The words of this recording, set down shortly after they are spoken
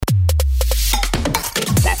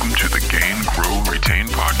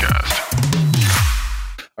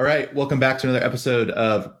right. Welcome back to another episode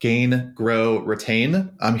of Gain, Grow,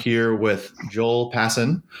 Retain. I'm here with Joel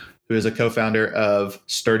Passon, who is a co-founder of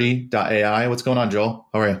Sturdy.ai. What's going on, Joel?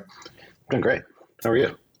 How are you? Doing great. How are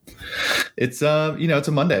you? It's it's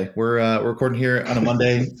a Monday. We're recording here on a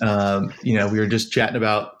Monday. We were just chatting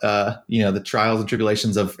about the trials and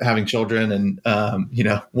tribulations of having children, and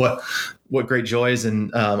what great joys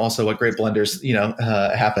and also what great blunders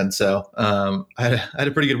happen. So I had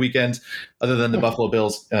a pretty good weekend, other than the Buffalo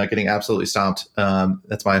Bills getting absolutely stomped.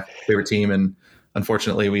 That's my favorite team, and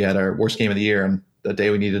unfortunately, we had our worst game of the year on the day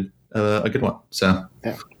we needed a good one. So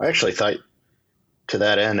yeah, I actually thought. To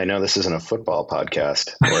that end, I know this isn't a football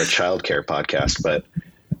podcast or a childcare podcast, but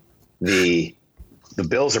the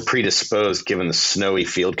Bills are predisposed, given the snowy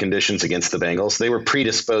field conditions against the Bengals. They were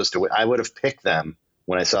predisposed to. I would have picked them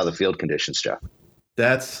when I saw the field conditions, Jeff.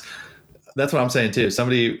 That's what I'm saying too.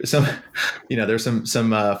 There's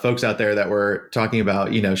some folks out there that were talking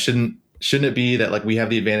about, shouldn't it be that like we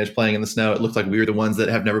have the advantage playing in the snow? It looks like we were the ones that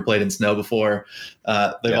have never played in snow before.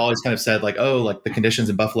 They've always kind of said like, oh, like the conditions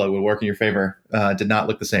in Buffalo would work in your favor. Did not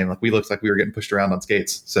look the same. Like we looked like we were getting pushed around on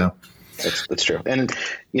skates. So that's true. And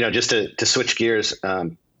just to switch gears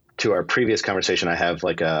to our previous conversation, I have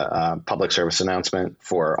like a public service announcement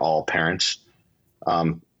for all parents.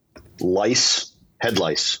 Head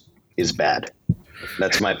lice is bad.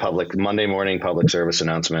 That's my Monday morning public service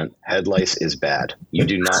announcement. Head lice is bad. You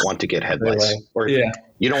do not want to get head lice.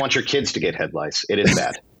 You don't want your kids to get head lice. It is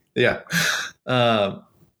bad. Yeah.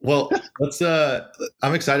 Well,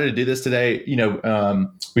 I'm excited to do this today.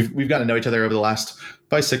 We've gotten to know each other over the last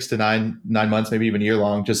probably 6 to 9 months, maybe even a year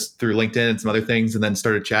long, just through LinkedIn and some other things, and then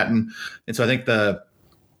started chatting. And so I think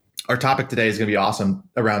our topic today is going to be awesome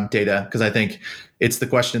around data, because I think it's the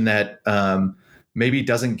question that maybe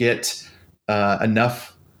doesn't get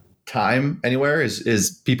enough time anywhere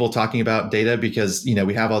is people talking about data, because,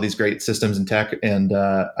 we have all these great systems and tech. And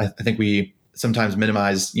I think we sometimes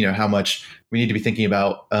minimize, how much we need to be thinking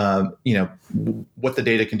about, what the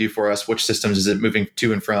data can do for us, which systems is it moving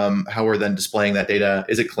to and from, how we're then displaying that data.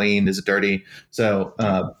 Is it clean? Is it dirty? So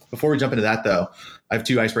before we jump into that though, I have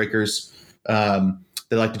 2 icebreakers that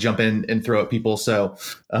I like to jump in and throw at people. So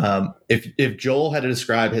if Joel had to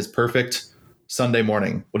describe his perfect Sunday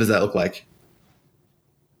morning, what does that look like?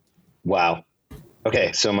 Wow.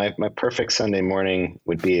 Okay. So my perfect Sunday morning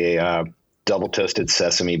would be a double toasted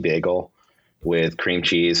sesame bagel with cream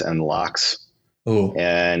cheese and lox. Ooh.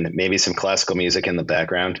 And maybe some classical music in the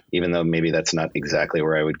background, even though maybe that's not exactly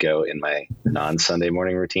where I would go in my non-Sunday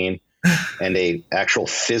morning routine, and a actual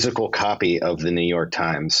physical copy of the New York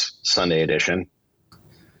Times Sunday edition.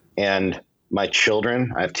 And my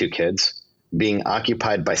children, I have 2 kids, being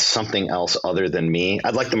occupied by something else other than me.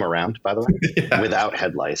 I'd like them around, by the way, without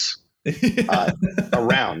head lice.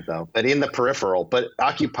 Around though, but in the peripheral, but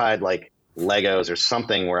occupied like Legos or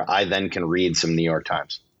something where I then can read some New York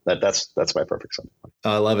Times. That's my perfect Sunday.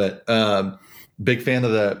 I love it. Big fan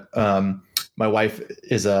of my wife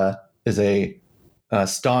is a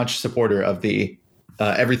staunch supporter of the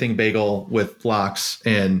everything bagel with lox,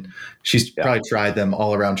 and she's probably tried them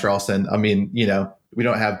all around Charleston. I mean, we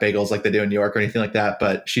don't have bagels like they do in New York or anything like that,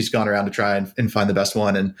 but she's gone around to try and find the best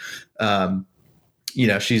one. And,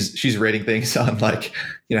 she's rating things on like,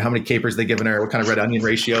 how many capers they given her, what kind of red onion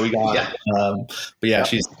ratio we got. Yeah.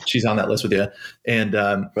 She's on that list with you. And,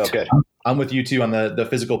 well, good. I'm with you too on the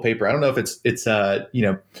physical paper. I don't know if it's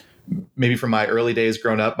maybe from my early days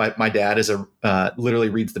growing up, my dad is literally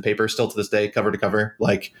reads the paper still to this day, cover to cover,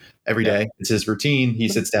 like every day. It's his routine. He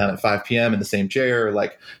sits down at 5 p.m. in the same chair.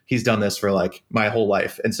 Like he's done this for like my whole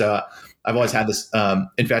life. And so I've always had this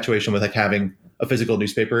infatuation with like having a physical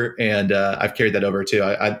newspaper, and I've carried that over too.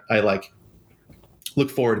 I like look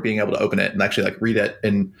forward to being able to open it and actually like read it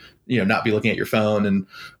and, not be looking at your phone. And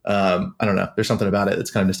I don't know, there's something about it that's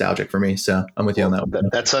kind of nostalgic for me. So I'm with you on that one.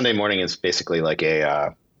 That Sunday morning is basically like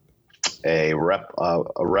a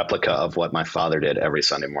replica of what my father did every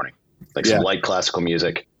Sunday morning, like some light classical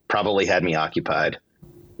music, probably had me occupied,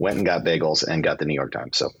 went and got bagels and got the New York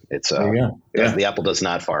Times. So it's the apple does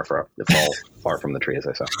not fall far from the tree, as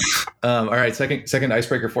I say. All right. Second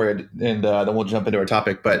icebreaker for you. And then we'll jump into our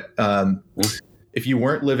topic. But if you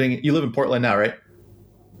weren't you live in Portland now, right?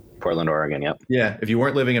 Portland, Oregon. Yep. Yeah. If you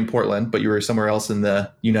weren't living in Portland, but you were somewhere else in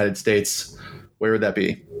the United States, where would that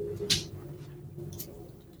be?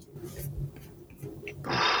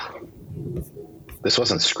 This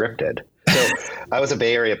wasn't scripted. So I was a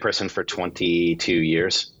Bay Area person for 22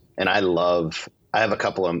 years, and I have a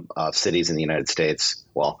couple of cities in the United States.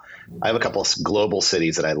 Well, I have a couple of global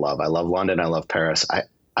cities that I love. I love London. I love Paris.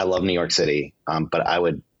 I love New York City. But I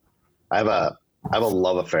have a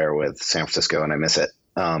love affair with San Francisco, and I miss it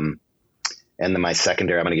And then my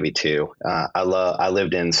secondary, I'm going to give you two. I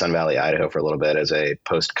lived in Sun Valley, Idaho for a little bit as a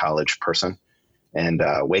post-college person. And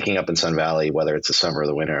waking up in Sun Valley, whether it's the summer or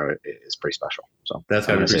the winter, is pretty special. So that's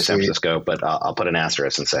I'm going to to say San Francisco, but I'll put an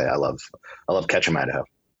asterisk and say I love Ketchum, Idaho.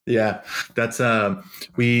 Yeah, that's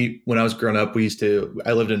when I was growing up,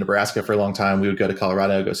 I lived in Nebraska for a long time. We would go to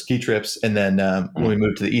Colorado, go ski trips. And then when we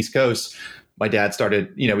moved to the East Coast, my dad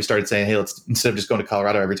started, we started saying, hey, let's, instead of just going to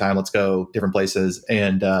Colorado every time, let's go different places.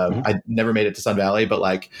 And I never made it to Sun Valley, but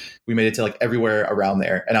like we made it to like everywhere around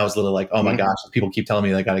there. And I was literally like, oh my gosh, people keep telling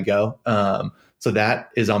me I got to go. So that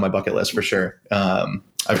is on my bucket list for sure.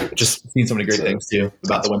 I've just seen so many great things too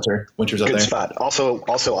about the winters up there. Good spot. Also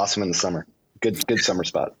awesome in the summer. Good summer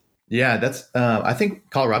spot. Yeah, that's. I think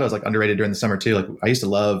Colorado is like underrated during the summer too. Like I used to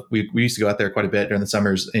love. We used to go out there quite a bit during the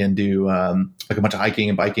summers and do like a bunch of hiking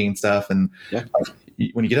and biking and stuff. And like,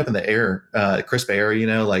 when you get up in the air, crisp air, I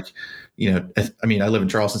mean, I live in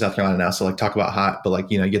Charleston, South Carolina now, so like talk about hot, but like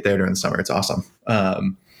you get there during the summer, it's awesome.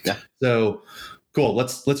 So cool.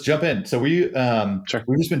 Let's jump in. So we've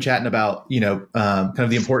just been chatting about kind of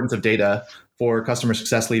the importance of data for customer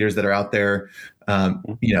success leaders that are out there.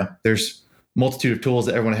 There's multitude of tools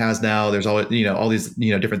that everyone has now. There's all these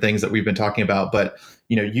different things that we've been talking about, but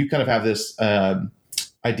you kind of have this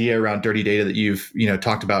idea around dirty data that you've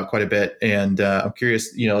talked about quite a bit, and I'm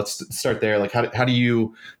curious. Let's start there. Like, how do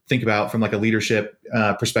you think about from like a leadership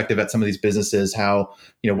perspective at some of these businesses? How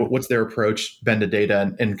what's their approach been to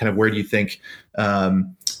data, and kind of where do you think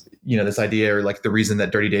this idea or like the reason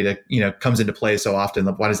that dirty data comes into play so often?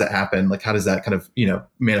 Like, why does that happen? Like, how does that kind of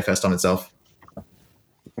manifest on itself?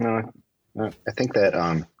 I think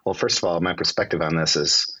that, well, first of all, my perspective on this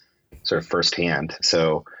is sort of firsthand.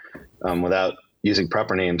 So without using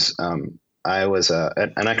proper names, I was,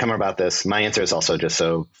 and I come about this, my answer is also just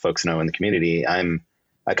so folks know in the community, I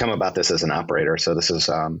come about this as an operator. So this is,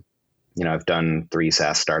 I've done 3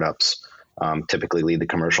 SaaS startups, typically lead the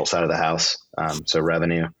commercial side of the house. So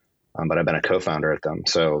revenue, but I've been a co-founder at them.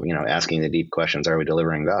 So, asking the deep questions, are we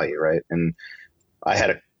delivering value? Right. And I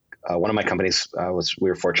had one of my companies we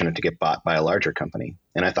were fortunate to get bought by a larger company.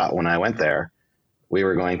 And I thought when I went there, we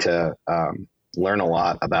were going to learn a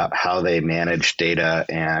lot about how they managed data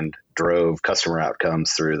and drove customer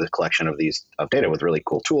outcomes through the collection of data with really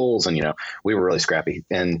cool tools. And, we were really scrappy.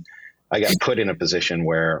 And I got put in a position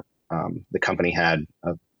where the company had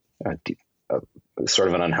a sort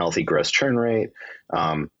of an unhealthy gross churn rate.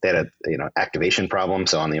 They had a activation problem.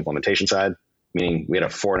 So on the implementation side, meaning we had a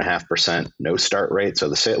 4.5% no start rate. So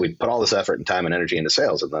we put all this effort and time and energy into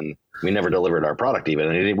sales, and then we never delivered our product even.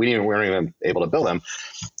 And we weren't even able to build them.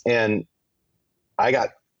 And I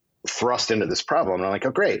got thrust into this problem, and I'm like,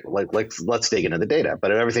 oh, great. Let's dig into the data.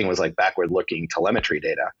 But everything was like backward looking telemetry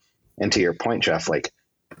data. And to your point, Jeff, like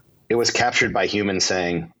it was captured by humans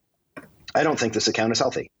saying, I don't think this account is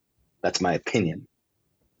healthy. That's my opinion.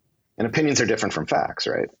 And opinions are different from facts,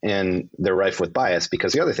 right? And they're rife with bias,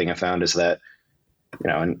 because the other thing I found is that,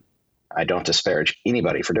 and I don't disparage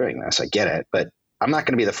anybody for doing this. I get it, but I'm not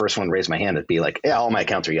going to be the first one to raise my hand and be like, yeah, all my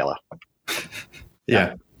accounts are yellow.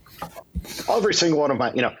 Yeah. Every single one of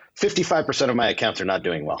my, 55% of my accounts are not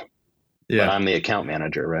doing well. Yeah. But I'm the account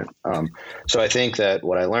manager, right? So I think that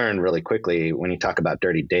what I learned really quickly when you talk about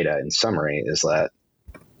dirty data in summary is that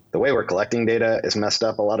the way we're collecting data is messed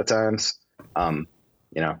up a lot of times.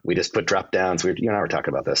 We just put drop downs. You and I were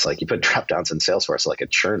talking about this. Like you put drop downs in Salesforce, like a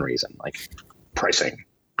churn reason, like pricing.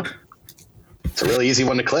 It's a really easy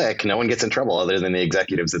one to click. No one gets in trouble other than the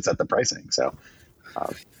executives that set the pricing. So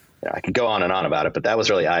I could go on and on about it, but that was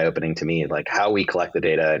really eye opening to me, like how we collect the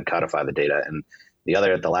data and codify the data. And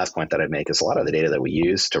the last point that I'd make is a lot of the data that we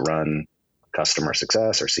use to run customer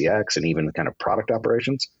success or CX and even the kind of product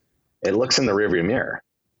operations, it looks in the rearview mirror.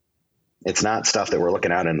 It's not stuff that we're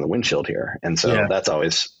looking out in the windshield here. And so that's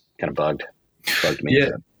always kind of bugged me.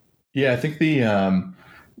 Yeah. Yeah. I think the,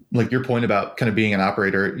 like your point about kind of being an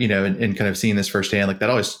operator, and kind of seeing this firsthand, like that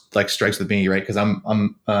always like strikes with me, right? Cause I've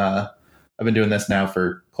been doing this now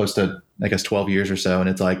for close to, I guess, 12 years or so. And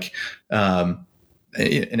it's like,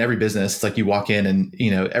 in every business, it's like you walk in and,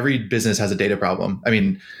 every business has a data problem. I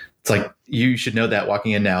mean, it's like, you should know that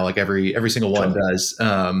walking in now, like every single one does.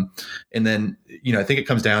 And then, I think it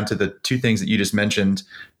comes down to the 2 things that you just mentioned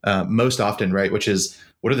most often, right? Which is,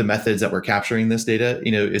 what are the methods that we're capturing this data?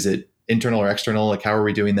 Is it internal or external? Like, how are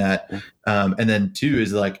we doing that? And then 2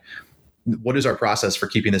 is like, what is our process for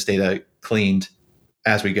keeping this data cleaned?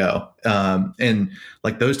 as we go. And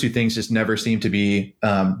like those two things just never seem to be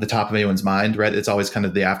the top of anyone's mind, right? It's always kind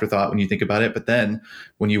of the afterthought when you think about it. But then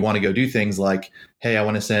when you want to go do things like, hey, I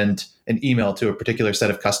want to send an email to a particular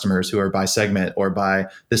set of customers who are by segment or by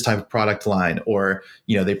this type of product line, or,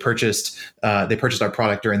 they purchased our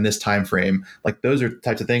product during this time frame. Like those are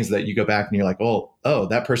types of things that you go back and you're like, oh,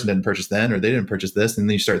 that person didn't purchase then, or they didn't purchase this. And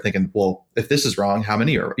then you start thinking, well, if this is wrong, how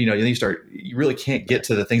many are, you really can't get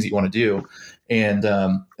to the things that you want to do. And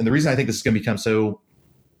the reason I think this is going to become so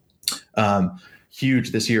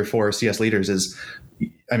huge this year for CS leaders is,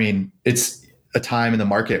 it's a time in the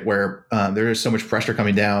market where there is so much pressure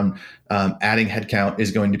coming down. Adding headcount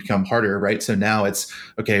is going to become harder, right? So now it's,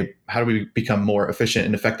 okay, how do we become more efficient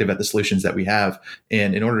and effective at the solutions that we have?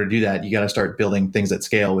 And in order to do that, you got to start building things at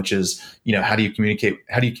scale, which is, how do you communicate?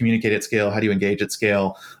 How do you communicate at scale? How do you engage at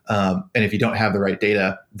scale? And if you don't have the right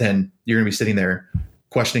data, then you're going to be sitting there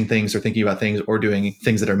questioning things or thinking about things or doing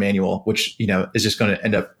things that are manual, which, is just going to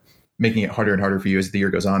end up making it harder and harder for you as the year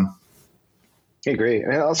goes on. I agree.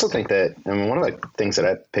 I also think that, one of the things that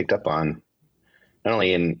I picked up on, not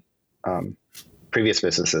only in previous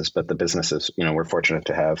businesses, but the businesses, we're fortunate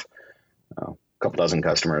to have a couple dozen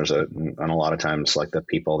customers, and a lot of times, like the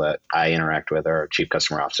people that I interact with are chief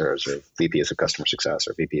customer officers or VPs of customer success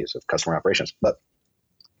or VPs of customer operations. But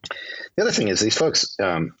the other thing is these folks,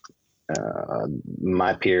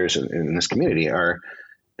 my peers in this community they're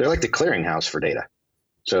like the clearinghouse for data.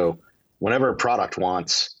 So whenever a product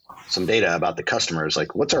wants some data about the customers,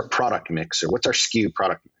 like what's our product mix or what's our SKU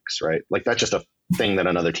product mix, right? Like that's just a thing that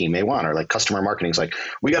another team may want, or like customer marketing is like,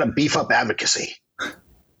 we got to beef up advocacy.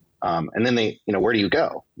 And then they, where do you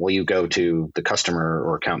go? Well, you go to the customer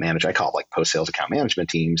or account manager. I call it like post-sales account management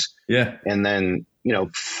teams. Yeah. And then,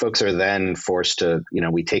 folks are then forced to,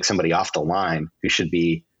 we take somebody off the line who should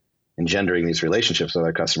be engendering these relationships with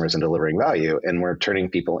our customers and delivering value. And we're turning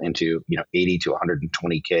people into, 80 to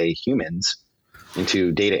 120K humans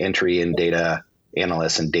into data entry and data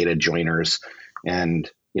analysts and data joiners. And,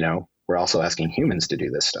 we're also asking humans to do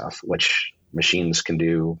this stuff, which machines can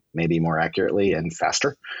do maybe more accurately and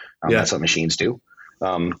faster. That's what machines do.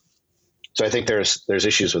 So I think there's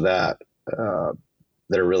issues with that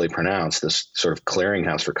that are really pronounced. This sort of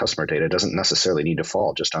clearinghouse for customer data doesn't necessarily need to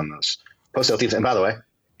fall just on those post-sale teams. And by the way,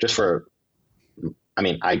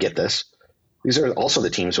 I get this. These are also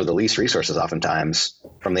the teams with the least resources oftentimes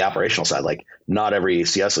from the operational side. Like not every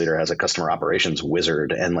CS leader has a customer operations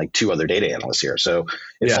wizard and like two other data analysts here. So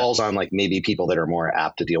it falls on like maybe people that are more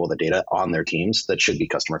apt to deal with the data on their teams that should be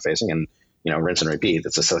customer facing, and, rinse and repeat.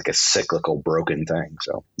 It's just like a cyclical broken thing.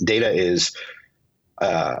 So data is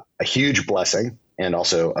a huge blessing and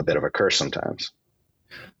also a bit of a curse sometimes.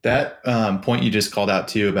 That point you just called out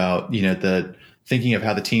too about, the thinking of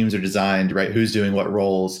how the teams are designed, right? Who's doing what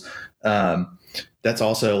roles. That's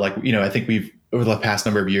also like, I think we've, over the past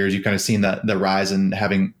number of years, you've kind of seen the rise in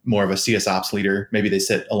having more of a CS ops leader. Maybe they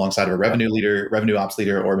sit alongside of a revenue leader, revenue ops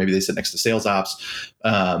leader, or maybe they sit next to sales ops.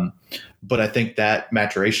 But I think that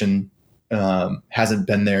maturation hasn't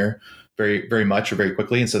been there very, very much or very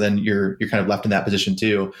quickly. And so then you're kind of left in that position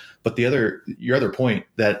too. But your other point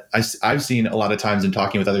that I've seen a lot of times in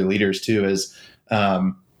talking with other leaders too is,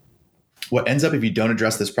 what ends up if you don't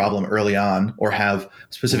address this problem early on or have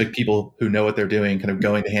specific people who know what they're doing kind of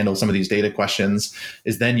going to handle some of these data questions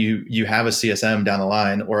is then you have a CSM down the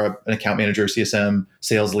line or an account manager, CSM,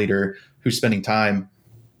 sales leader who's spending time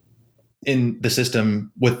in the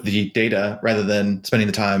system with the data rather than spending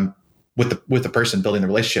the time with the person building the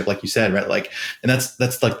relationship, like you said, right? Like, and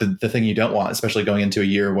that's like the thing you don't want, especially going into a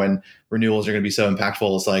year when renewals are going to be so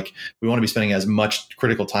impactful. It's like, we want to be spending as much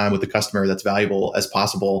critical time with the customer that's valuable as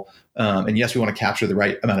possible. And yes, we want to capture the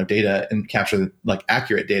right amount of data and capture like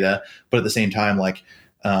accurate data, but at the same time, like,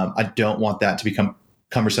 I don't want that to become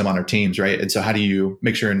cumbersome on our teams. Right. And so how do you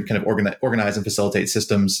make sure and kind of organize and facilitate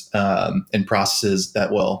systems, and processes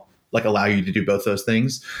that will like allow you to do both those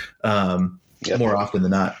things, more often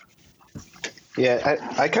than not? Yeah,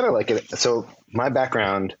 I kind of like it. So my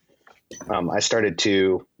background, I started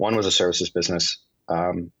one was a services business.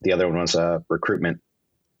 The other one was a recruitment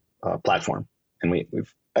platform. And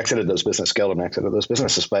we've exited those business, scaled and exited those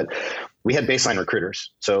businesses, but we had baseline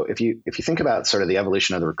recruiters. So if you think about sort of the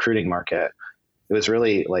evolution of the recruiting market, it was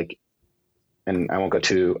really like, and I won't get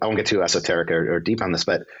too esoteric or deep on this,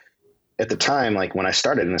 but at the time, like when I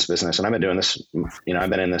started in this business, and I've been doing this, I've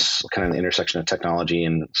been in this kind of the intersection of technology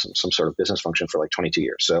and some sort of business function for like 22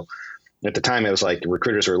 years. So at the time, it was like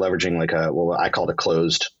recruiters were leveraging like what I called a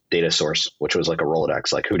closed data source, which was like a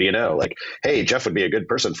Rolodex. Like, who do you know? Like, hey, Jeff would be a good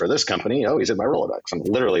person for this company. Oh, he's in my Rolodex. I'm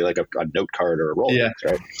literally like a note card or a Rolodex,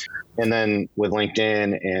 right? And then with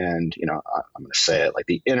LinkedIn and, I'm going to say it, like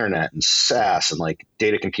the internet and SaaS and like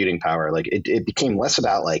data computing power, like it became less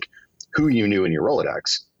about like who you knew in your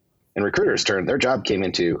Rolodex. And recruiters their job came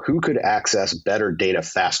into who could access better data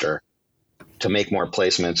faster to make more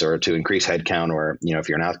placements or to increase headcount, or, if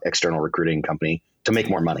you're an external recruiting company, to make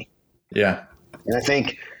more money. Yeah. And I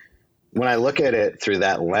think when I look at it through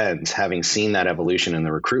that lens, having seen that evolution in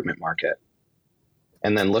the recruitment market,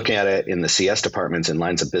 and then looking at it in the CS departments and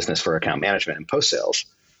lines of business for account management and post sales,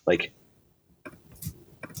 like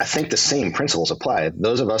I think the same principles apply.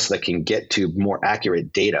 Those of us that can get to more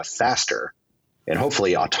accurate data faster and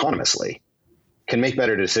hopefully autonomously can make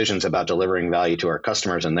better decisions about delivering value to our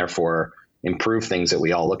customers, and therefore improve things that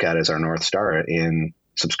we all look at as our North Star in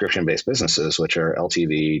subscription-based businesses, which are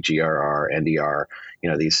LTV, GRR, NDR,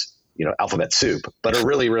 these, alphabet soup, but are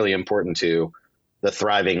really, really important to the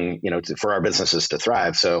thriving, for our businesses to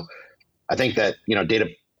thrive. So I think that, data,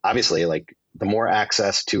 obviously, like the more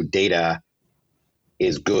access to data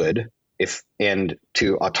is good, and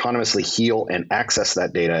to autonomously heal and access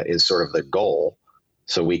that data is sort of the goal.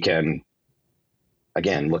 So we can,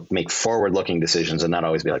 again, make forward-looking decisions and not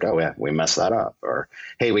always be like, oh yeah, we messed that up, or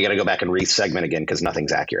hey, we got to go back and re-segment again because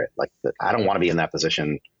nothing's accurate. Like I don't want to be in that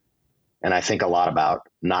position. And I think a lot about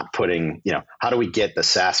not putting, how do we get the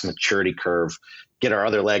SaaS maturity curve, get our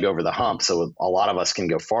other leg over the hump so a lot of us can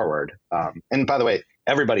go forward. And by the way,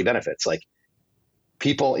 everybody benefits. Like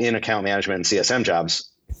people in account management and CSM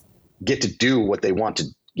jobs get to do what they want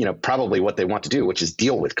to, probably what they want to do, which is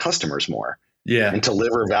deal with customers more. Yeah. And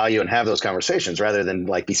deliver value and have those conversations rather than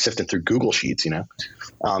like be sifting through Google Sheets, And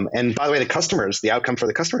by the way, the outcome for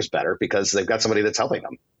the customer is better because they've got somebody that's helping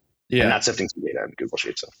them. Yeah. And not sifting through data in Google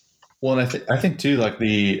Sheets. So. Well, and I think too, like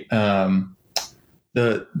the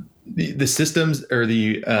systems or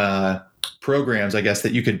the programs, I guess,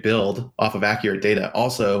 that you could build off of accurate data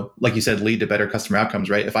also, like you said, lead to better customer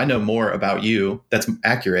outcomes, right? If I know more about you that's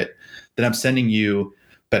accurate, then I'm sending you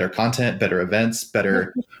better content, better events,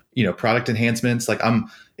 better, product enhancements. Like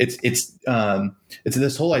it's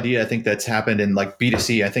this whole idea, I think, that's happened in like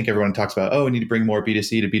B2C. I think everyone talks about, we need to bring more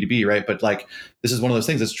B2C to B2B, right? But like, this is one of those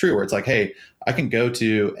things that's true where it's like, hey, I can go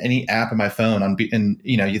to any app on my phone and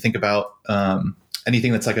you think about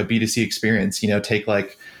anything that's like a B2C experience,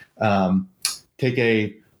 take a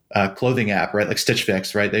clothing app, right? Like Stitch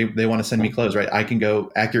Fix, right? They want to send me clothes, right? I can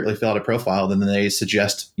go accurately fill out a profile, and then they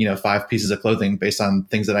suggest, 5 pieces of clothing based on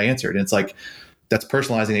things that I answered. And it's like, that's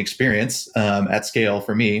personalizing the experience at scale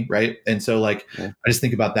for me, right? And so I just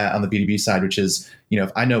think about that on the B2B side, which is,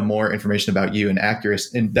 if I know more information about you and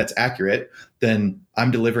that's accurate, then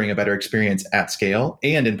I'm delivering a better experience at scale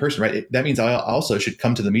and in person, right? That means I also should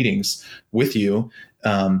come to the meetings with you,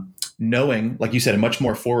 knowing, like you said, a much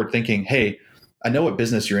more forward thinking, hey, I know what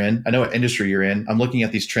business you're in. I know what industry you're in. I'm looking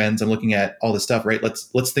at these trends. I'm looking at all this stuff, right?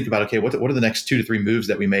 Let's think about, okay, what are the next 2 to 3 moves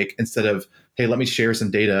that we make, instead of, hey, let me share some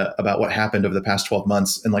data about what happened over the past 12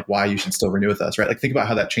 months and like why you should still renew with us, right? Like think about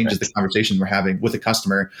how that changes the conversation we're having with a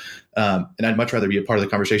customer. And I'd much rather be a part of the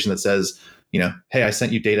conversation that says, hey, I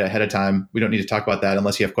sent you data ahead of time. We don't need to talk about that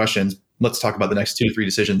unless you have questions. Let's talk about the next 2 to 3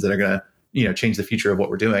 decisions that are going to, change the future of what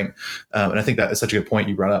we're doing. And I think that is such a good point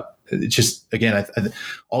you brought up. It's just, again,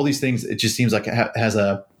 all these things, it just seems like it has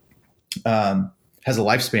a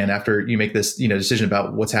lifespan after you make this, decision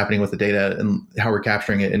about what's happening with the data and how we're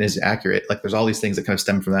capturing it and is it accurate. Like there's all these things that kind of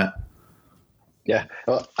stem from that. Yeah.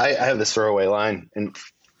 Well, I have this throwaway line, and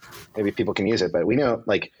maybe people can use it, but we know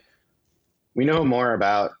more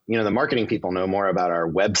about, the marketing people know more about our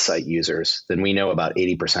website users than we know about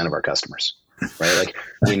 80% of our customers. Right. Like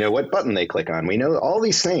we know what button they click on. We know all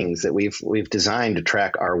these things that we've designed to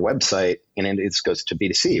track our website, and it goes to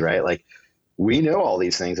B2C, right? Like we know all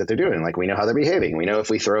these things that they're doing. Like we know how they're behaving. We know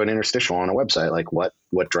if we throw an interstitial on a website, like what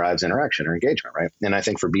drives interaction or engagement, right? And I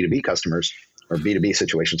think for B2B customers or B2B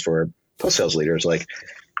situations for post-sales leaders, like,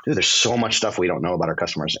 dude, there's so much stuff we don't know about our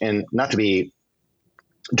customers. And not to be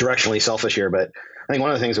directionally selfish here, but I think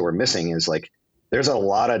one of the things that we're missing is like there's a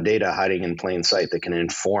lot of data hiding in plain sight that can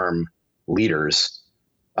inform leaders.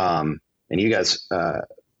 And you guys, I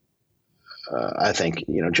think,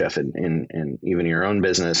 Jeff, and even your own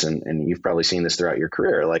business, and you've probably seen this throughout your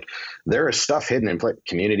career, like there is stuff hidden in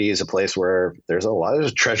community is a place where there's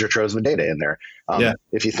there's treasure troves of data in there.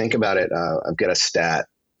 If you think about it, I've got a stat,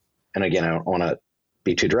 and again, I don't want to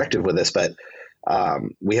be too directive with this, but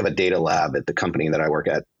we have a data lab at the company that I work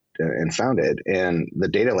at and founded. And the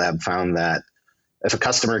data lab found that if a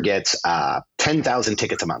customer gets 10,000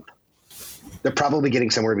 tickets a month, they're probably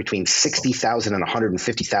getting somewhere between 60,000 and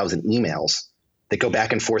 150,000 emails that go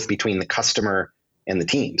back and forth between the customer and the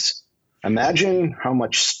teams. Imagine how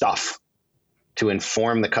much stuff to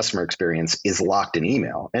inform the customer experience is locked in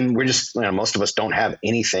email. And we're just, most of us don't have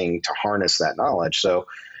anything to harness that knowledge. So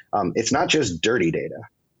it's not just dirty data.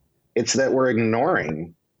 It's that we're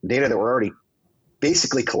ignoring data that we're already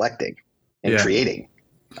basically collecting and creating.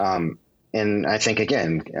 And I think,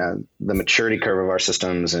 again, the maturity curve of our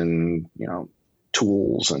systems and,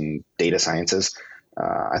 tools and data sciences,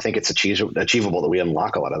 I think it's achievable that we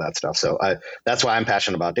unlock a lot of that stuff. So that's why I'm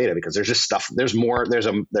passionate about data, because there's just stuff, there's more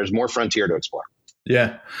frontier to explore.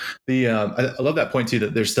 Yeah. I love that point too,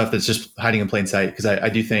 that there's stuff that's just hiding in plain sight. Cause I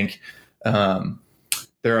do think,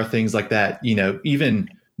 there are things like that, even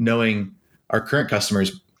knowing our current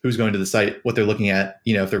customers, who's going to the site, what they're looking at,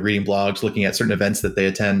 if they're reading blogs, looking at certain events that they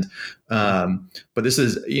attend. But this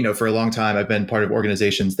is, for a long time, I've been part of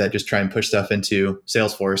organizations that just try and push stuff into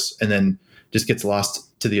Salesforce and then just gets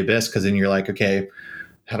lost to the abyss. Cause then you're like, okay,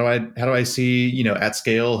 how do I see, at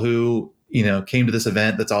scale who, came to this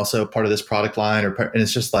event that's also part of this product line, and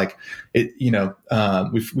it's just like it,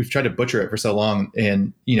 we've tried to butcher it for so long,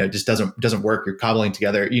 and just doesn't work. You're cobbling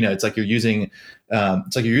together. It's like you're using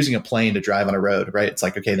a plane to drive on a road, right? It's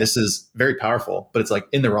like, okay, this is very powerful, but it's like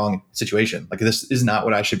in the wrong situation. Like this is not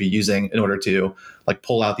what I should be using in order to like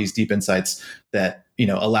pull out these deep insights that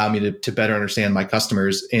allow me to better understand my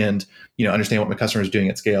customers and understand what my customer is doing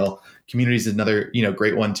at scale. Communities is another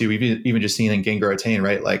great one too. We've even just seen in Gain Grow Attain,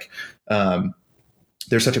 right? Like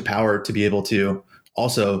there's such a power to be able to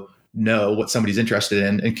also know what somebody's interested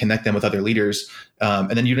in and connect them with other leaders. And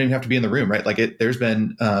then you don't even have to be in the room, right? Like there's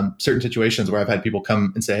been certain situations where I've had people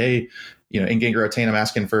come and say, hey, in Gain Grow Attain, I'm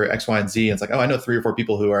asking for X, Y, and Z. And it's like, oh, I know 3 or 4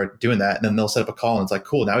 people who are doing that. And then they'll set up a call and it's like,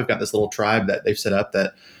 cool. Now we've got this little tribe that they've set up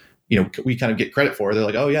that, we kind of get credit for. They're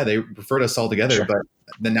like, oh yeah, they referred us all together, sure. But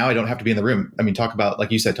then now I don't have to be in the room. I mean, talk about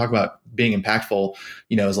being impactful,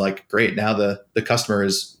 is like, great. Now the customer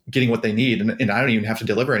is getting what they need and I don't even have to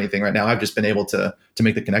deliver anything right now. I've just been able to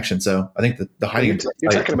make the connection. So I think the hiding.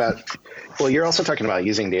 You're also talking about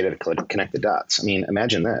using data to connect the dots. I mean,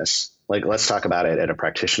 imagine this, like, let's talk about it at a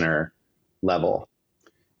practitioner level.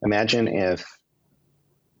 Imagine if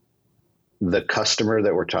the customer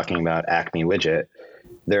that we're talking about, Acme Widget,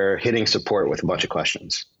 they're hitting support with a bunch of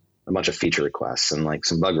questions, a bunch of feature requests, and like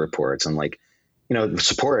some bug reports, and like,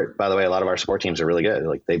 support, by the way, a lot of our support teams are really good.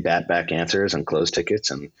 Like they bat back answers and close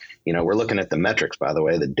tickets. And, we're looking at the metrics, by the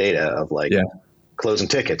way, the data of like closing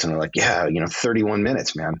tickets. And we're like, 31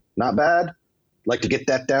 minutes, man, not bad. Like to get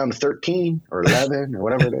that down to 13 or 11 or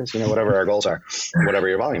whatever it is, whatever our goals are, whatever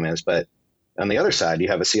your volume is. But on the other side, you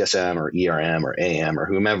have a CSM or ERM or AM or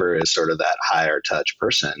whomever is sort of that higher touch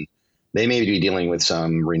person. They may be dealing with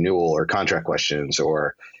some renewal or contract questions,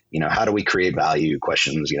 or, how do we create value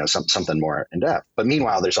questions, something more in depth. But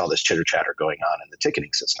meanwhile, there's all this chitter chatter going on in the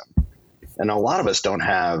ticketing system. And a lot of us don't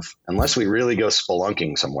have, unless we really go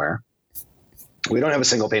spelunking somewhere, we don't have a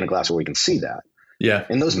single pane of glass where we can see that. Yeah.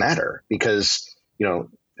 And those matter because,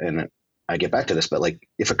 and I get back to this, but like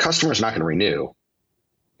if a customer is not going to renew,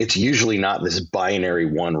 it's usually not this binary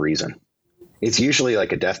one reason. It's usually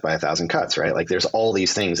like a death by 1,000 cuts, right? Like there's all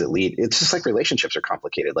these things that lead. It's just like relationships are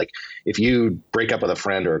complicated. Like if you break up with a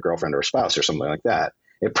friend or a girlfriend or a spouse or something like that,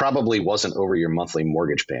 it probably wasn't over your monthly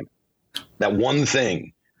mortgage payment. That one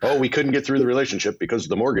thing, we couldn't get through the relationship because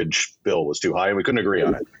the mortgage bill was too high and we couldn't agree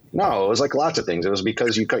on it. No, it was like lots of things. It was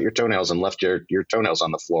because you cut your toenails and left your toenails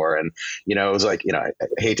on the floor. And, it was like, I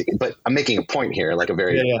hate to, but I'm making a point here, like a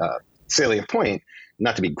very salient point.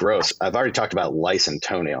 Not to be gross, I've already talked about lice and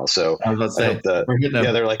toenails. So I was about to say,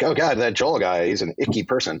 they're like, oh God, that Joel guy, he's an icky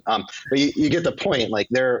person. But you get the point. Like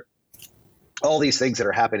there are all these things that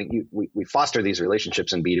are happening. We foster these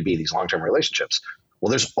relationships in B2B, these long-term relationships. Well,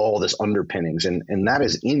 there's all this underpinnings and that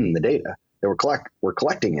is in the data that we're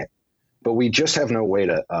collecting it, but we just have no way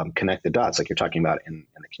to connect the dots like you're talking about in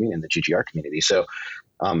the community, in the GGR community. So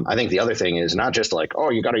I think the other thing is not just like,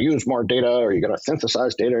 you got to use more data or you got to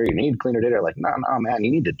synthesize data or you need cleaner data. Like, no, man,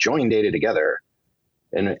 you need to join data together.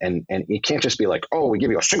 And it can't just be like, we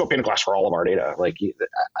give you a single pane of glass for all of our data. Like,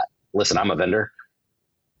 listen, I'm a vendor.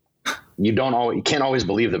 You can't always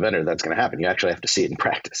believe the vendor that's going to happen. You actually have to see it in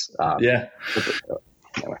practice.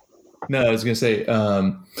 Anyway. No, I was going to say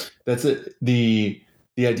that's it. The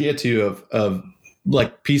idea too of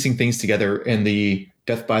like piecing things together and the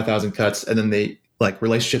death by 1,000 cuts, and then like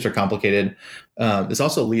relationships are complicated. This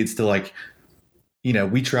also leads to like,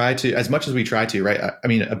 we try to, as much as we try to, right? I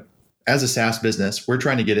mean, as a SaaS business, we're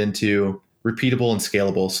trying to get into repeatable and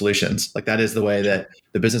scalable solutions. Like that is the way that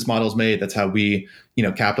the business model is made. That's how we,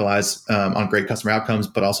 capitalize on great customer outcomes,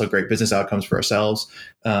 but also great business outcomes for ourselves.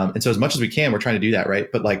 And so as much as we can, we're trying to do that,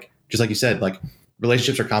 right? But like, just like you said, like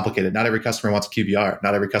relationships are complicated. Not every customer wants QBR.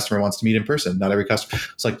 Not every customer wants to meet in person. Not every customer.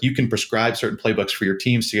 It's like you can prescribe certain playbooks for your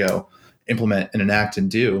teams to go implement and enact and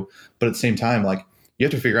do. But at the same time, like you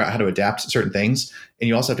have to figure out how to adapt to certain things. And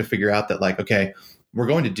you also have to figure out that like, okay, we're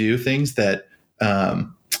going to do things that,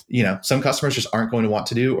 some customers just aren't going to want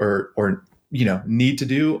to do or need to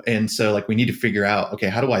do. And so like we need to figure out, okay,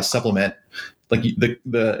 how do I supplement like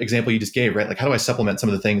the example you just gave, right? Like how do I supplement some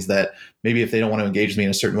of the things that maybe if they don't want to engage with me in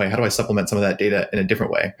a certain way, how do I supplement some of that data in a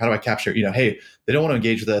different way? How do I capture, hey, they don't want to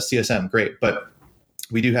engage with a CSM, great, but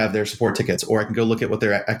we do have their support tickets, or I can go look at what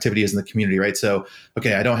their activity is in the community, right? So,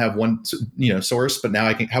 okay, I don't have one, source, but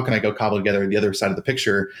now how can I go cobble together the other side of the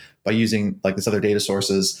picture by using like this other data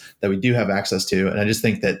sources that we do have access to? And I just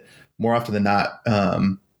think that more often than not,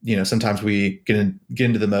 sometimes we get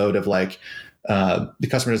into the mode of like, the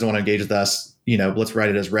customer doesn't want to engage with us, let's write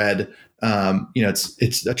it as red.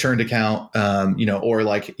 It's a churned account, or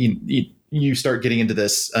like you start getting into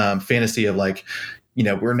this fantasy of like,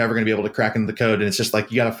 we're never going to be able to crack into the code. And it's just like,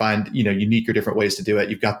 you got to find, unique or different ways to do it.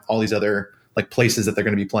 You've got all these other like places that they're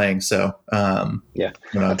going to be playing. So,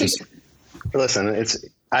 listen,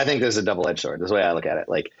 I think there's a double-edged sword. That's the way I look at it.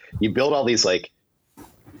 Like you build all these, like,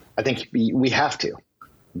 I think we have to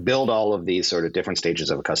build all of these sort of different stages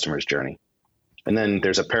of a customer's journey. And then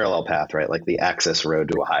there's a parallel path, right? Like the access road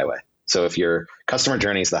to a highway. So if your customer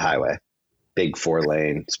journey is the highway, big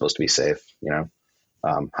 4-lane, supposed to be safe,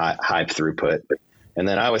 high throughput. And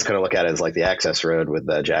then I always kind of look at it as like the access road with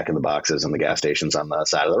the Jack in the Boxes and the gas stations on the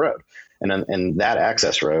side of the road. And that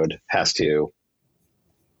access road has to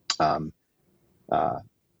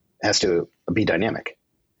be dynamic.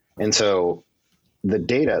 And so the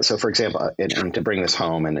data, so for example, and to bring this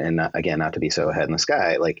home and not, again, not to be so head in the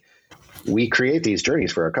sky, like we create these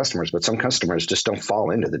journeys for our customers, but some customers just don't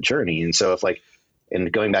fall into the journey. And so if like, and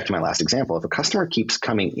going back to my last example, if a customer keeps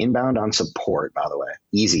coming inbound on support, by the way,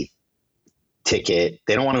 easy ticket,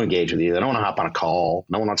 they don't want to engage with you. They don't want to hop on a call.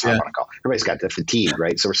 No one wants to hop on a call. Everybody's got the fatigue,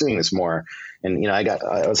 right? So we're seeing this more. And, I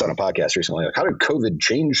was on a podcast recently, like, how did COVID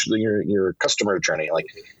change your customer journey? Like,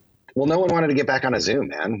 well, no one wanted to get back on a Zoom,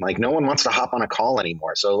 man. Like no one wants to hop on a call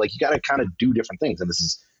anymore. So like, you got to kind of do different things. And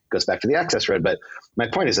this goes back to the access road. But my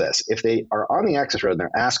point is this, if they are on the access road and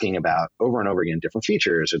they're asking about over and over again, different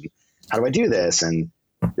features and how do I do this? And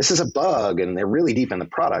this is a bug, and they're really deep in the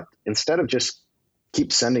product, instead of just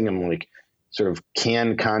keep sending them like sort of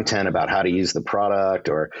canned content about how to use the product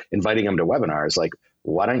or inviting them to webinars, like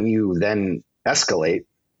why don't you then escalate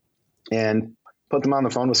and put them on the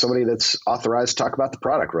phone with somebody that's authorized to talk about the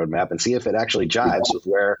product roadmap and see if it actually jives with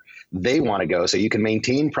where they want to go, so you can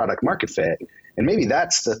maintain product market fit. And maybe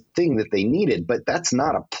that's the thing that they needed, but that's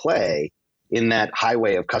not a play in that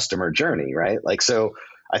highway of customer journey, right? Like, so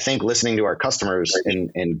I think listening to our customers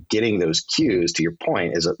and getting those cues, to your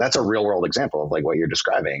point, that's a real world example of like what you're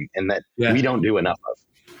describing, and that we don't do enough of.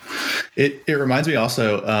 It reminds me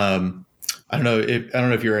also, I don't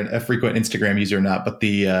know if you're a frequent Instagram user or not, but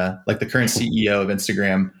the current CEO of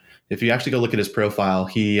Instagram, if you actually go look at his profile,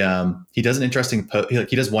 he does an interesting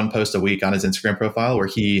he does one post a week on his Instagram profile where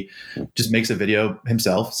he just makes a video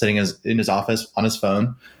himself sitting in his office on his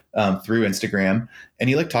phone through Instagram, and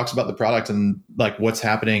he like talks about the product and like what's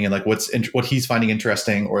happening and like what he's finding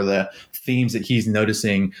interesting or the themes that he's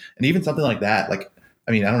noticing, and even something like that. Like,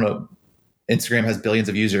 I mean, I don't know, Instagram has billions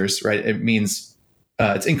of users, right? It means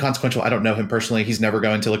it's inconsequential. I don't know him personally. He's never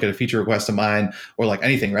going to look at a feature request of mine or like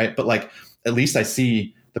anything, right? But like, at least I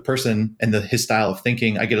see the person and his style of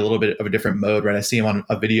thinking. I get a little bit of a different mode, right? I see him on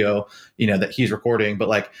a video, that he's recording. But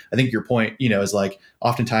like, I think your point, is like,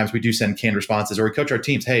 oftentimes we do send canned responses, or we coach our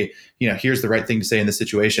teams, hey, here's the right thing to say in this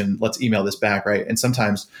situation. Let's email this back, right? And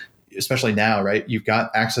sometimes, especially now, right, you've got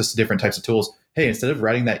access to different types of tools. Hey, instead of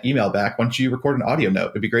writing that email back, why don't you record an audio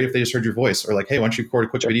note? It'd be great if they just heard your voice. Or like, hey, why don't you record a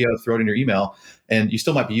quick video, throw it in your email? And you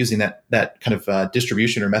still might be using that kind of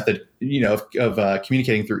distribution or method, of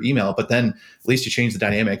communicating through email. But then at least you change the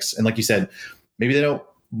dynamics. And like you said, maybe they don't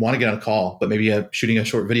want to get on a call, but maybe shooting a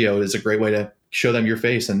short video is a great way to show them your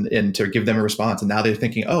face and to give them a response. And now they're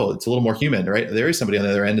thinking, oh, it's a little more human, right? There is somebody on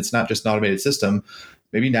the other end. It's not just an automated system.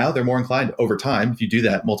 Maybe now they're more inclined over time. If you do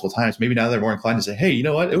that multiple times, maybe now they're more inclined to say, hey, you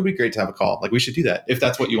know what? It would be great to have a call. Like, we should do that if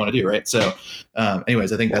that's what you want to do. Right. So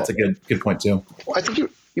anyways, I think that's a good point too. Well, I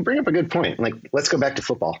think you bring up a good point. Like, let's go back to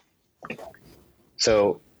football.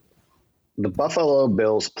 So the Buffalo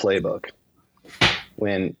Bills playbook,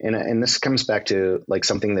 and this comes back to like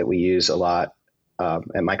something that we use a lot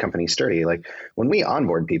at my company, Sturdy. Like, when we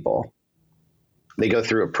onboard people, they go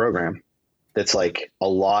through a program that's like a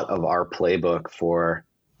lot of our playbook for.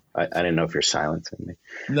 I didn't know if you're silencing me.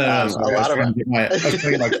 No, sorry, I was trying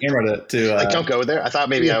to get my camera to like, don't go there. I thought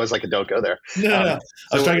maybe I was like a don't go there. No.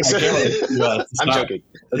 I was trying to get my camera to I'm joking.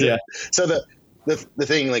 Yeah. So the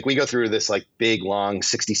thing, like, we go through this like big, long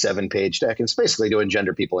 67-page deck, and it's basically to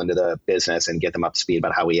engender people into the business and get them up to speed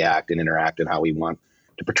about how we act and interact and how we want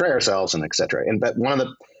to portray ourselves and et cetera. And but one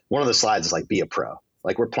of the slides is like, be a pro.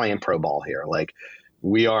 Like, we're playing pro ball here. Like,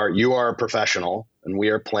 you are a professional, and we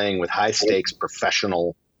are playing with high stakes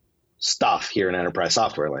professional stuff here in enterprise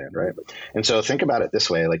software land, right? And so think about it this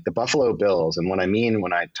way, like the Buffalo Bills, and what I mean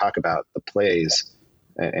when I talk about the plays,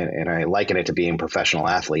 and I liken it to being a professional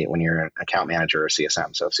athlete when you're an account manager or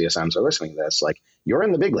CSM. So if CSMs are listening to this, like, you're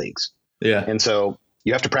in the big leagues. Yeah. And so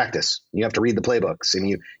you have to practice. You have to read the playbooks, and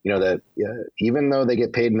you know that even though they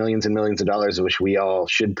get paid millions and millions of dollars, which we all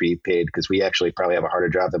should be paid because we actually probably have a harder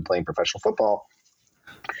job than playing professional football,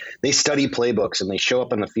 they study playbooks and they show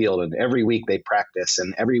up on the field, and every week they practice,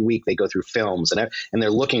 and every week they go through films, and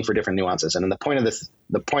they're looking for different nuances. And the point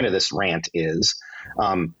of this rant is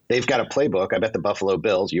they've got a playbook. I bet the Buffalo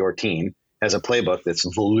Bills, your team, has a playbook that's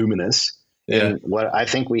voluminous. Yeah. And what I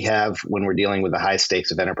think we have when we're dealing with the high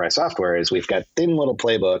stakes of enterprise software is we've got thin little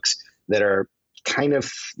playbooks that are kind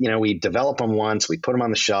of, we develop them once, we put them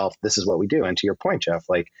on the shelf. This is what we do. And to your point, Jeff,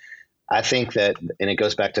 like, I think that, and it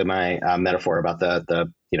goes back to my metaphor about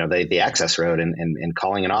the access road and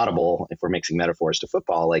calling an audible, if we're mixing metaphors to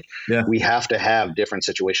football, like, we have to have different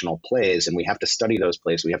situational plays, and we have to study those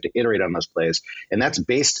plays. We have to iterate on those plays, and that's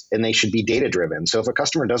based, and they should be data driven. So if a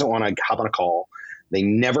customer doesn't want to hop on a call, they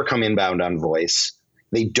never come inbound on voice,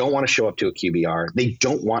 they don't want to show up to a QBR, they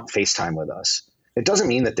don't want FaceTime with us, it doesn't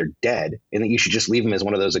mean that they're dead and that you should just leave them as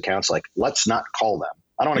one of those accounts. Like, let's not call them.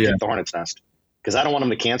 I don't want to kick the hornet's nest, because I don't want them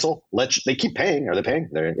to cancel. They keep paying. Are they paying?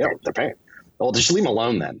 They're paying. Well, just leave them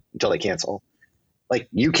alone then until they cancel. Like,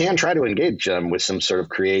 you can try to engage them with some sort of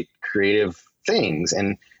creative things.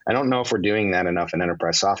 And I don't know if we're doing that enough in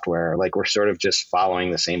enterprise software. Like, we're sort of just following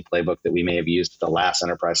the same playbook that we may have used at the last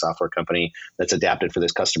enterprise software company that's adapted for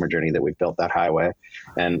this customer journey that we've built, that highway.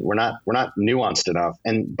 And we're not nuanced enough.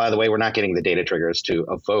 And by the way, we're not getting the data triggers to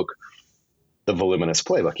evoke the voluminous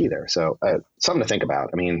playbook either. So something to think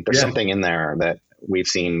about. I mean, there's something in there that we've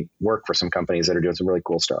seen work for some companies that are doing some really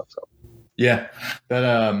cool stuff. So yeah,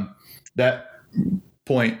 that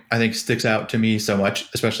point I think sticks out to me so much,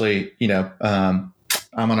 especially,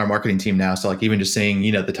 I'm on our marketing team now. So like, even just seeing,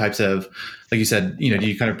 the types of, like you said, do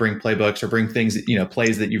you kind of bring playbooks or bring things,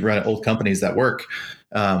 plays that you've run at old companies that work,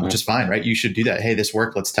 which is fine, right? You should do that. Hey, this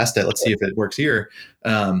worked. Let's test it. Let's see if it works here.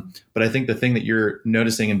 But I think the thing that you're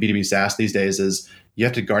noticing in B2B SaaS these days is you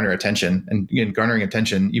have to garner attention, and again, garnering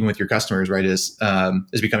attention, even with your customers, right, is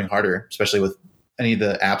becoming harder, especially with any of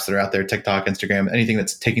the apps that are out there, TikTok, Instagram, anything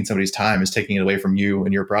that's taking somebody's time is taking it away from you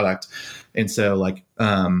and your product. And so like,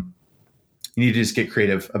 you need to just get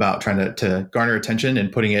creative about trying to garner attention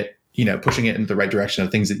and pushing it in the right direction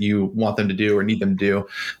of things that you want them to do or need them to do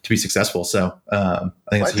to be successful. So I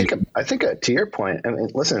think to your point, I mean,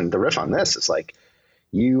 listen, the riff on this is like,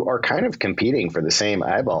 you are kind of competing for the same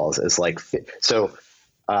eyeballs as like, so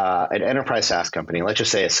an enterprise SaaS company, let's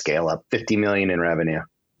just say a scale up, 50 million in revenue,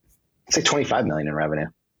 say 25 million in revenue.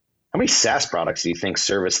 How many SaaS products do you think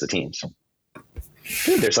service the teams?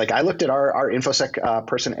 Dude, there's like, I looked at our InfoSec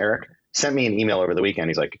person, Eric, sent me an email over the weekend.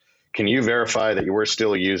 He's like, can you verify that you were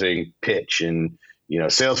still using Pitch and,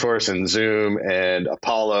 Salesforce and Zoom and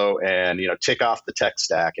Apollo and, tick off the tech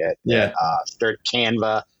stack at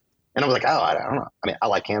Canva. And I was like, oh, I don't know. I mean, I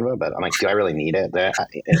like Canva, but I'm like, do I really need it?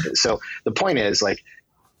 So the point is, like,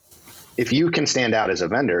 if you can stand out as a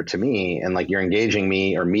vendor to me and like you're engaging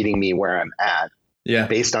me or meeting me where I'm at,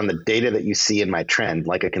 based on the data that you see in my trend,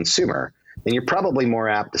 like a consumer, then you're probably more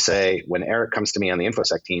apt to say, when Eric comes to me on the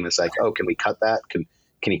InfoSec team, it's like, oh, can we cut that? Can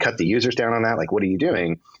you cut the users down on that? Like, what are you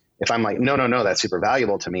doing? If I'm like, no, that's super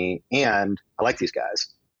valuable to me, and I like these guys.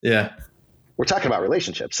 Yeah. We're talking about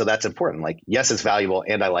relationships. So that's important. Like, yes, it's valuable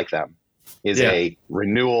and I like them. Is a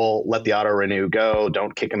renewal, let the auto renew go.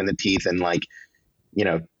 Don't kick them in the teeth and like,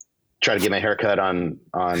 try to get my haircut on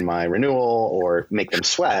my renewal or make them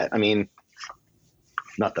sweat. I mean,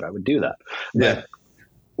 not that I would do that. But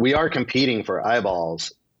we are competing for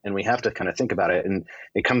eyeballs, and we have to kind of think about it. And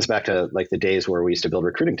it comes back to like the days where we used to build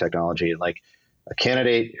recruiting technology. Like, a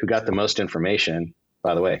candidate who got the most information,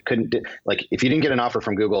 by the way, like, if you didn't get an offer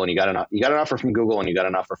from Google and you got an offer from Google and you got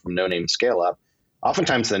an offer from No Name Scale Up,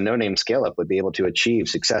 oftentimes the No Name Scale Up would be able to achieve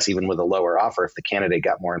success even with a lower offer if the candidate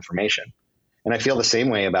got more information. And I feel the same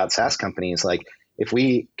way about SaaS companies. Like, if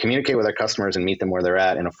we communicate with our customers and meet them where they're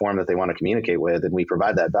at in a form that they want to communicate with, and we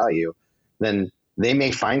provide that value, then they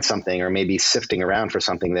may find something or maybe sifting around for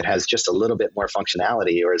something that has just a little bit more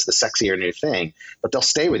functionality or is the sexier new thing, but they'll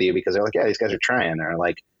stay with you because they're like, yeah, these guys are trying, or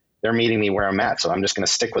like they're meeting me where I'm at. So I'm just going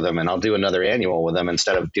to stick with them and I'll do another annual with them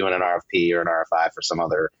instead of doing an RFP or an RFI for some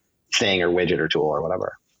other thing or widget or tool or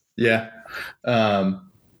whatever. Yeah. I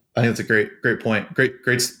think that's a great point.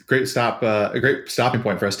 Great stop. A great stopping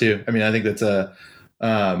point for us too. I mean, I think that's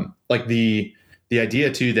like the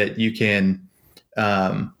idea too, that you can,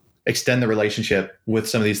 extend the relationship with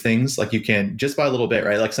some of these things. Like you can just by a little bit,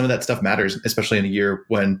 right? Like some of that stuff matters, especially in a year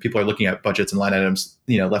when people are looking at budgets and line items,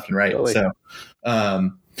 left and right. Totally. So,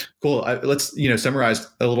 cool. Let's, summarize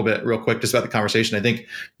a little bit real quick, just about the conversation. I think,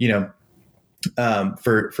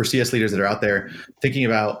 for CS leaders that are out there thinking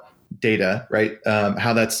about data, right?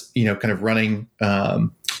 How that's, kind of running,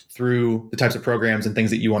 through the types of programs and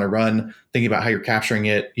things that you want to run, thinking about how you're capturing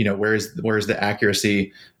it, where's the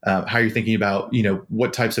accuracy, how you're thinking about,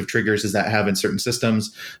 what types of triggers does that have in certain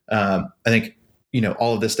systems. I think,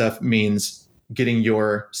 all of this stuff means getting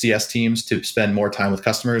your CS teams to spend more time with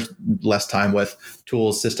customers, less time with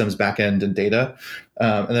tools, systems, backend, and data.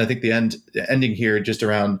 And I think the ending here just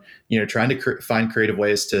around, trying to find creative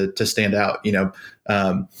ways to stand out.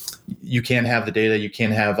 You can have the data, you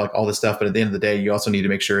can have like all this stuff, but at the end of the day, you also need to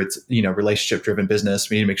make sure it's, relationship driven business.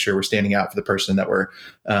 We need to make sure we're standing out for the person that we're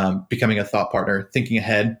becoming a thought partner, thinking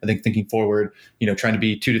ahead, I think thinking forward, trying to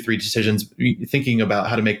be 2 to 3 decisions, thinking about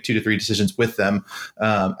how to make 2 to 3 decisions with them,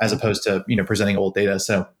 as opposed to, presenting old data.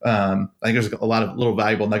 So I think there's a lot of little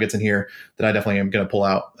valuable nuggets in here that I definitely am going to pull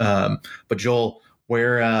out. But Joel,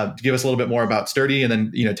 give us a little bit more about Sturdy, and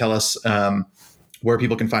then, tell us where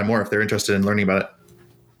people can find more if they're interested in learning about it.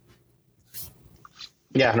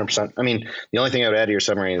 Yeah, 100%. I mean, the only thing I would add to your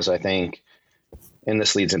summary is I think, and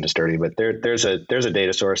this leads into Sturdy, but there's a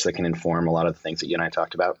data source that can inform a lot of the things that you and I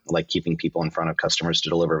talked about, like keeping people in front of customers to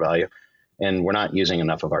deliver value. And we're not using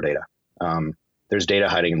enough of our data. There's data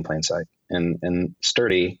hiding in plain sight. And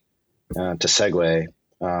Sturdy, to segue,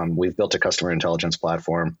 we've built a customer intelligence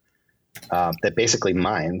platform that basically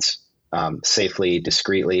mines safely,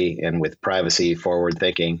 discreetly, and with privacy forward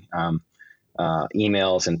thinking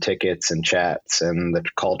emails and tickets and chats and the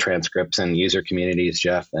call transcripts and user communities,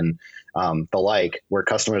 Jeff, and the like, where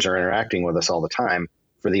customers are interacting with us all the time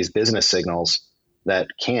for these business signals that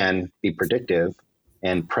can be predictive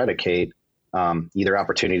and predicate either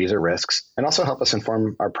opportunities or risks, and also help us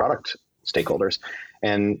inform our product stakeholders.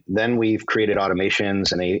 And then we've created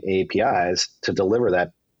automations and APIs to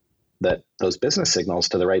deliver those business signals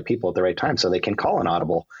to the right people at the right time, so they can call an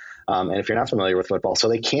audible. And if you're not familiar with football, so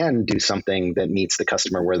they can do something that meets the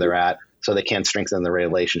customer where they're at, so they can strengthen the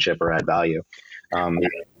relationship or add value.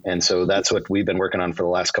 And so that's what we've been working on for the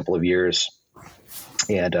last couple of years.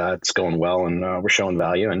 And it's going well, and we're showing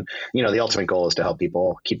value. And, the ultimate goal is to help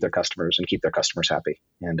people keep their customers and keep their customers happy.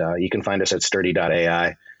 And you can find us at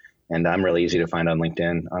sturdy.ai. And I'm really easy to find on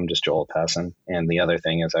LinkedIn. I'm just Joel Passon. And the other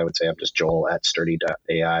thing is I would say I'm just Joel at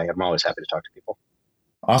sturdy.ai. I'm always happy to talk to people.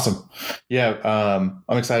 Awesome. Yeah.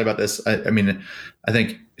 I'm excited about this. I mean, I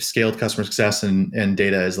think scaled customer success and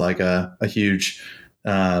data is like a huge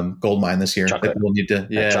gold mine this year. Chocolate. We'll need to,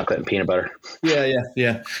 chocolate and peanut butter.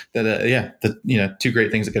 Yeah. The 2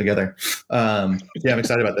 great things that go together. I'm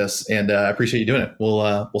excited about this, and I appreciate you doing it.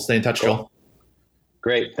 We'll stay in touch, Cool. Joel.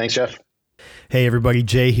 Great. Thanks, Jeff. Hey, everybody.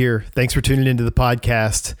 Jay here. Thanks for tuning into the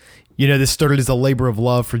podcast. This started as a labor of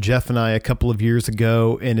love for Jeff and I a couple of years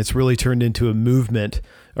ago, and it's really turned into a movement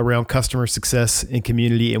around customer success and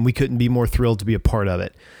community, and we couldn't be more thrilled to be a part of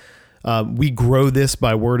it. We grow this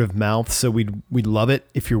by word of mouth, so we'd love it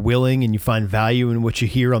if you're willing and you find value in what you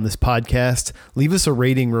hear on this podcast. Leave us a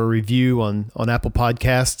rating or a review on Apple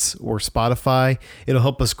Podcasts or Spotify. It'll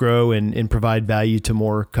help us grow and provide value to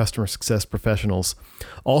more customer success professionals.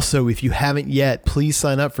 Also, if you haven't yet, please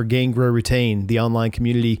sign up for Gain, Grow, Retain, the online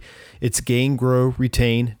community. It's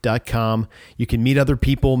gaingrowretain.com. You can meet other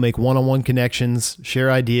people, make one-on-one connections,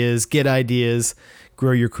 share ideas, get ideas,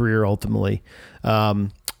 grow your career ultimately.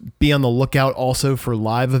 Be on the lookout also for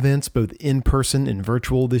live events, both in person and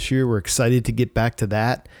virtual this year. We're excited to get back to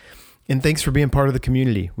that. And thanks for being part of the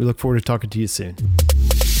community. We look forward to talking to you soon.